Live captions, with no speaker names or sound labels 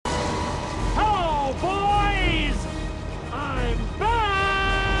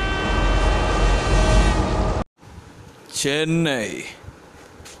Chennai,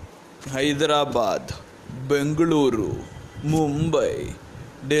 Hyderabad, Bengaluru, Mumbai,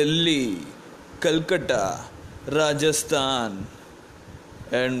 Delhi, Calcutta, Rajasthan,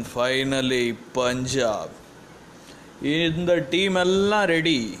 and finally Punjab. In the team all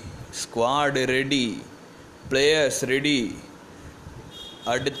ready, squad ready, players ready.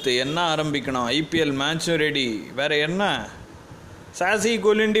 அடுத்து என்ன ஆரம்பிக்கணும்? IPL மேட்சும் ready. வேற என்ன? Sassy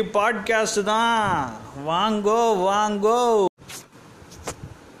குலிண்டி podcast தான். வாங்கோ.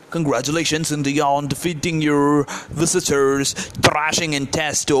 Congratulations India on defeating your visitors, thrashing in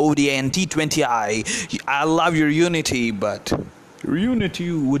Test, ODI and T20I. I love your unity, but your unity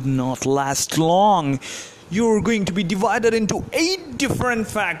would not last long. You're going to be divided into 8 different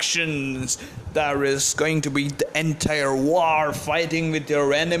factions. There is going to be the entire war fighting with your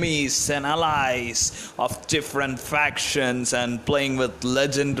enemies and allies of different factions and playing with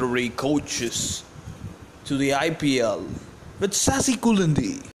legendary coaches to the IPL with Sasi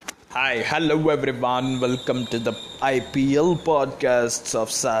Kulindi. Hi, hello everyone. Welcome to the IPL podcasts of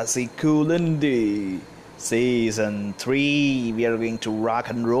Sasi Kulindi. Season 3, we are going to rock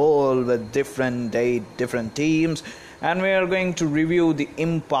and roll with different teams, and we are going to review the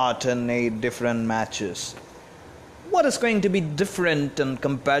important 8 different matches. What is going to be different and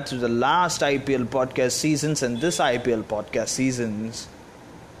compared to the last IPL podcast seasons and this IPL podcast seasons?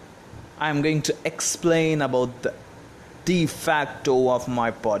 I am going to explain about the de facto of my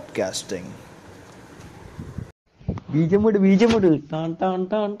podcasting. Bijamudu. Tan.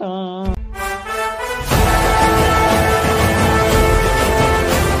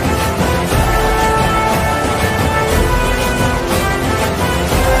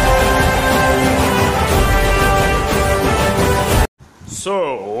 So,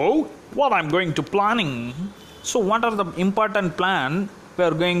 what I'm going to planning? So, what are the important plan we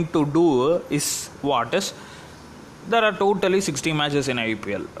are going to do is there are totally 60 matches in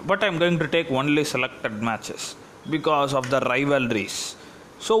IPL, but I'm going to take only selected matches because of the rivalries.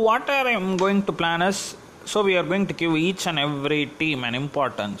 So, what I'm going to plan is, so we are going to give each and every team an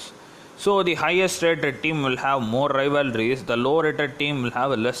importance. So the highest rated team will have more rivalries, the low rated team will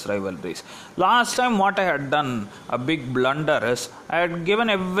have less rivalries. Last time what I had done, a big blunder is, I had given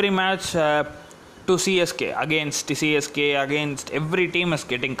every match to CSK, against every team is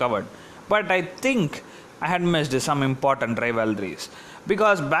getting covered. But I think I had missed some important rivalries.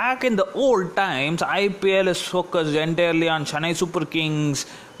 Because back in the old times, IPL is focused entirely on Chennai Super Kings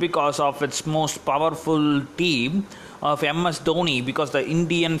because of its most powerful team of MS Dhoni, because the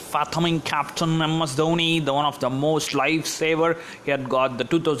Indian fathoming captain MS Dhoni, the one of the most lifesaver, he had got the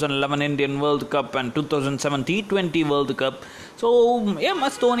 2011 Indian World Cup and 2007 T20 World Cup. So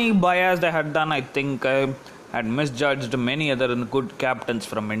MS Dhoni biased I had done, I think I had misjudged many other good captains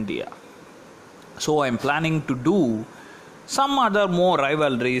from India. So I am planning to do some other more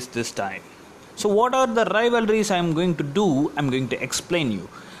rivalries this time. So what are the rivalries I am going to do? I am going to explain you.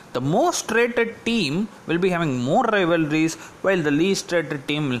 The most rated team will be having more rivalries, while the least rated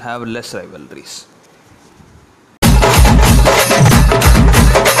team will have less rivalries.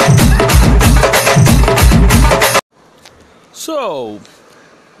 So,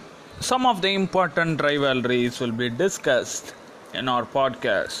 some of the important rivalries will be discussed in our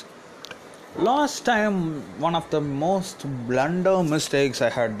podcast. Last time, one of the most blunder mistakes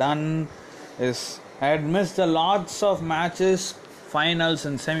I had done is I had missed the lots of matches, finals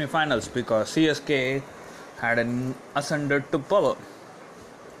and semi-finals, because CSK had ascended to power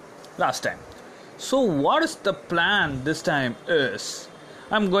last time. So what is the plan this time is,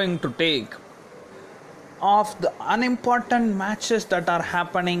 I'm going to take of the unimportant matches that are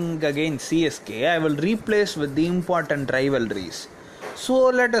happening against CSK, I will replace with the important rivalries. So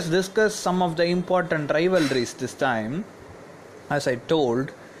let us discuss some of the important rivalries this time, as I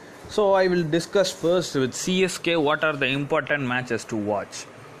told. So I will discuss first with CSK what are the important matches to watch.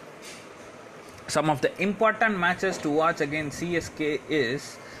 Some of the important matches to watch against CSK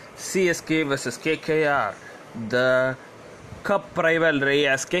is CSK versus KKR, the cup rivalry,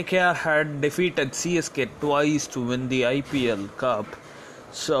 as KKR had defeated CSK twice to win the IPL cup.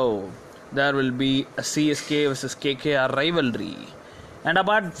 So there will be a CSK versus KKR rivalry. And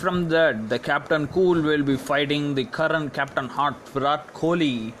apart from that, the Captain Cool will be fighting the current Captain Hot Virat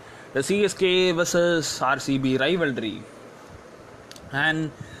Kohli, the CSK versus RCB rivalry.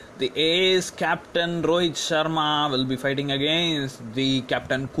 And the A's captain Rohit Sharma will be fighting against the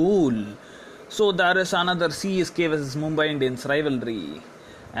Captain Cool. So there is another CSK versus Mumbai Indians rivalry.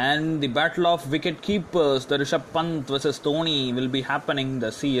 And the battle of wicket keepers, the Rishabh Pant versus Dhoni, will be happening, the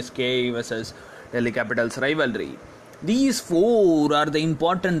CSK versus Delhi Capitals rivalry. These four are the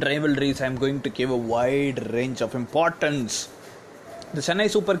important rivalries. I'm going to give a wide range of importance. The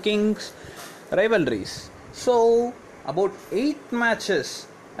Chennai Super Kings rivalries. So, about 8 matches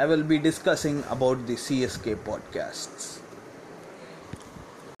I will be discussing about the CSK podcasts.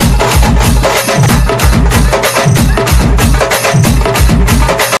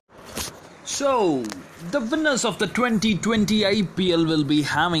 So, the winners of the 2020 IPL will be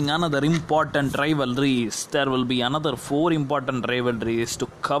having another important rivalries. There will be another 4 important rivalries to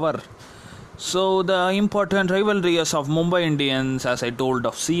cover. So, the important rivalries of Mumbai Indians, as I told,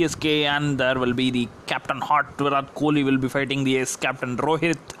 of CSK, and there will be the Captain Hot Virat Kohli will be fighting the ex-captain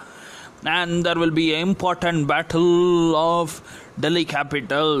Rohit. And there will be an important battle of Delhi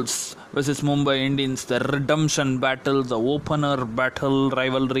Capitals versus Mumbai Indians. The redemption battle, the opener battle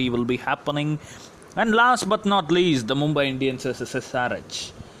rivalry will be happening. And last but not least, the Mumbai Indians versus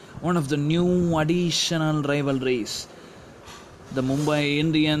SRH. One of the new additional rivalries. The Mumbai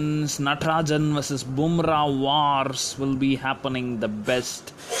Indians, Natarajan versus Bumrah wars will be happening. The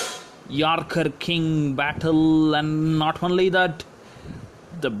best Yorker King battle, and not only that,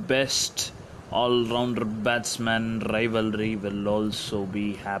 the best all-rounder batsman rivalry will also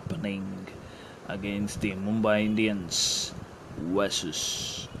be happening against the Mumbai Indians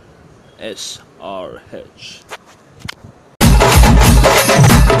versus SRH.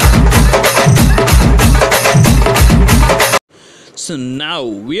 So now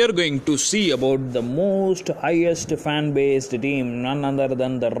we are going to see about the most highest fan-based team, none other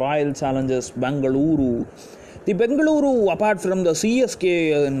than the Royal Challengers Bengaluru. The Bengaluru, apart from the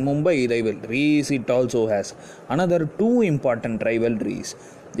CSK and Mumbai rivalries, it also has another 2 important rivalries.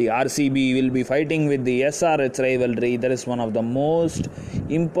 The RCB will be fighting with the SRH rivalry. That is one of the most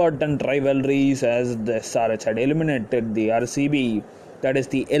important rivalries, as the SRH had eliminated the RCB. That is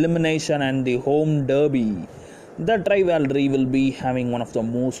the elimination and the home derby. That rivalry will be having one of the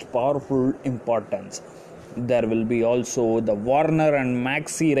most powerful importance. There will be also the Warner and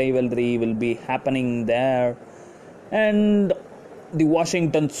Maxi rivalry will be happening there. And the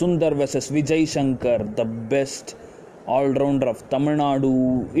Washington Sundar versus Vijay Shankar, the best all-rounder of Tamil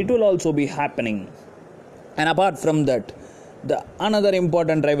Nadu, it will also be happening. And apart from that, the another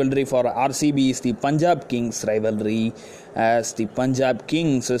important rivalry for RCB is the Punjab Kings rivalry, as the Punjab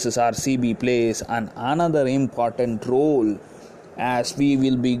Kings versus RCB plays another important role, as we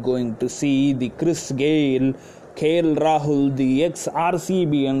will be going to see the Chris Gayle, KL Rahul, the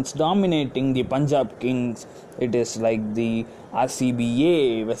ex-RCBians dominating the Punjab Kings. It is like the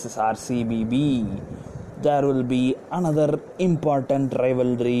RCBA versus RCBB. There will be another important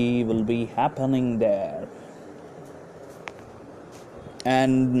rivalry will be happening there.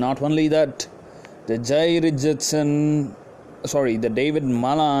 And not only that, the David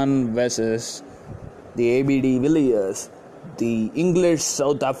Malan versus the ABD Villiers, the English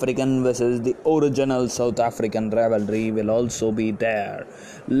South African versus the original South African rivalry will also be there.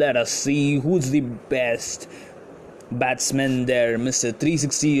 Let us see who's the best batsman there, Mr.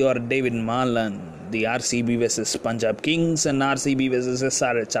 360 or David Malan. The RCB versus Punjab Kings and RCB versus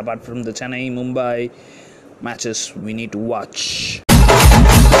SRH, apart from the Chennai Mumbai matches we need to watch.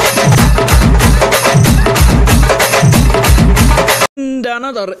 And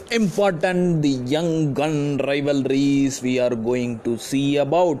another important, the young gun rivalries we are going to see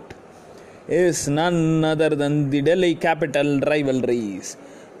about is none other than the Delhi Capital rivalries.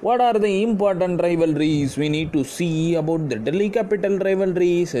 What are the important rivalries we need to see about the Delhi Capital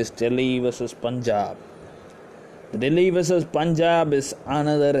rivalries? Is Delhi versus Punjab. The Delhi versus Punjab is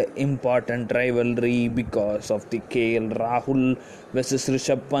another important rivalry because of the KL Rahul versus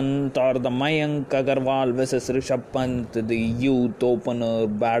Rishabh Pant, or the Mayank Agarwal versus Rishabh Pant, the youth opener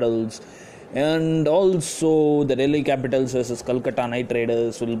battles. And also the Delhi Capitals versus Kolkata Knight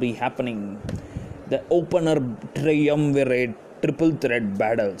Riders will be happening. The opener triumvirate triple threat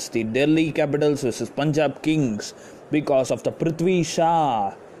battles, the Delhi Capitals versus Punjab Kings, because of the Prithvi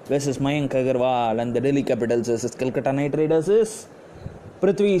Shah versus Mayank Agarwal, and the Delhi Capitals versus Kolkata Knight Riders is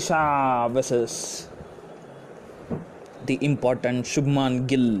Prithvi Shah versus the important Shubman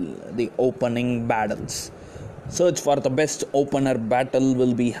Gill, the opening battles. Search for the best opener battle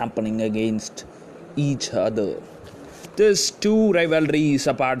will be happening against each other. These 2 rivalries,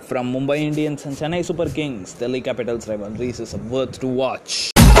 apart from Mumbai Indians and Chennai Super Kings, Delhi Capitals rivalries is worth to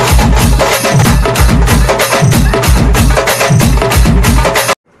watch.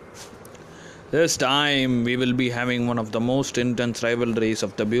 This time we will be having one of the most intense rivalries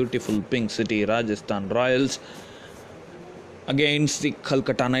of the beautiful Pink City Rajasthan Royals against the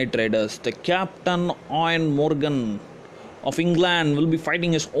Kolkata Knight Riders. The captain Eoin Morgan of England will be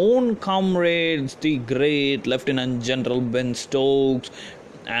fighting his own comrades, the great Lieutenant General Ben Stokes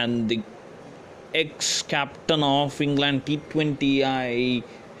and the ex-captain of England T20I,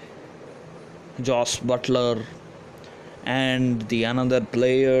 Josh Butler, and the another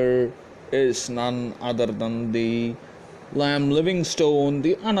player is none other than the Liam Livingstone,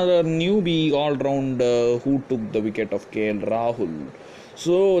 the another newbie all-rounder who took the wicket of KL Rahul.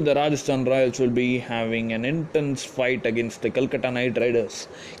 So the Rajasthan Royals will be having an intense fight against the Kolkata Knight Riders,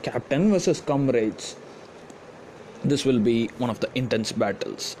 captain versus comrades. This will be one of the intense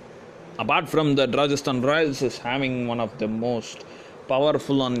battles. Apart from that, Rajasthan Royals is having one of the most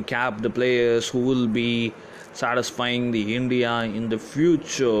powerful uncapped players who will be satisfying the India in the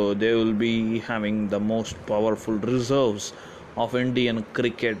future. They will be having the most powerful reserves of Indian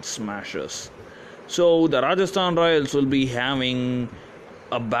cricket smashers. So the Rajasthan Royals will be having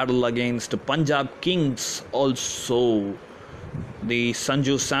a battle against Punjab Kings also. The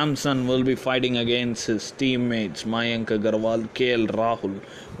Sanju Samson will be fighting against his teammates Mayank Agarwal, KL Rahul,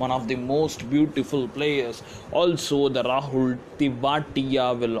 one of the most beautiful players. Also, the Rahul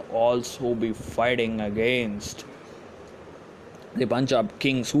Tewatia will also be fighting against the Punjab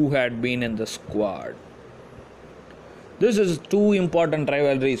Kings, who had been in the squad. This is two important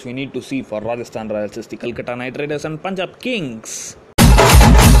rivalries we need to see for Rajasthan Royals, is the Kolkata Knight Riders and Punjab Kings.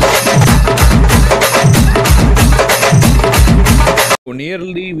 So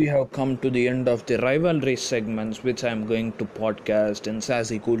nearly we have come to the end of the rivalry segments, which I am going to podcast in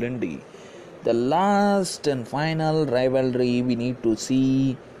Sassy Cool Indie. The last and final rivalry we need to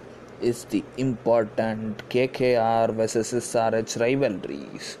see is the important KKR versus SRH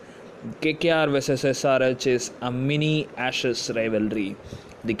rivalries. KKR versus SRH is a mini Ashes rivalry.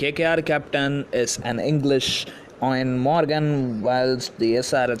 The KKR captain is an English Ian Morgan, whilst the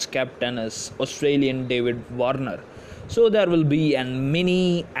SRH captain is Australian David Warner. So there will be a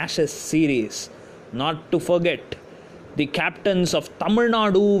mini Ashes series. Not to forget, the captains of Tamil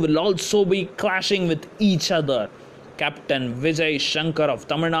Nadu will also be clashing with each other. Captain Vijay Shankar of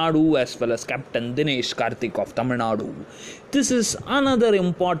Tamil Nadu as well as Captain Dinesh Karthik of Tamil Nadu. This is another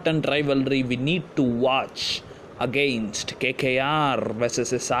important rivalry we need to watch against KKR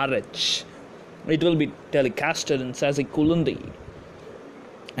versus SRH. It will be telecasted in Sassy Kulundi.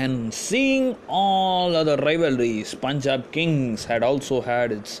 And seeing all other rivalries, Punjab Kings had also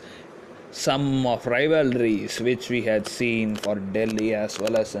had its sum of rivalries which we had seen for Delhi as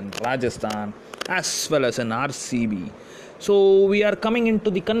well as in Rajasthan as well as in RCB. So we are coming into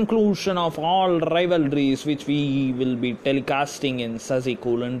the conclusion of all rivalries which we will be telecasting in Sassy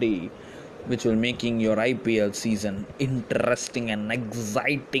Kulundi, which will making your IPL season interesting and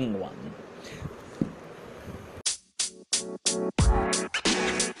exciting one.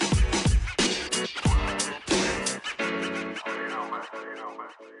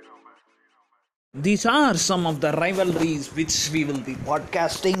 These are some of the rivalries which we will be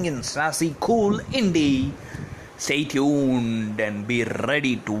podcasting in Sassy Cool Indie. Stay tuned and be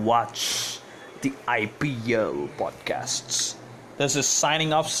ready to watch the IPL podcasts. This is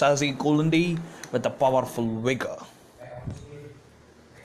signing off Sassy Cool Indie with a powerful vigor.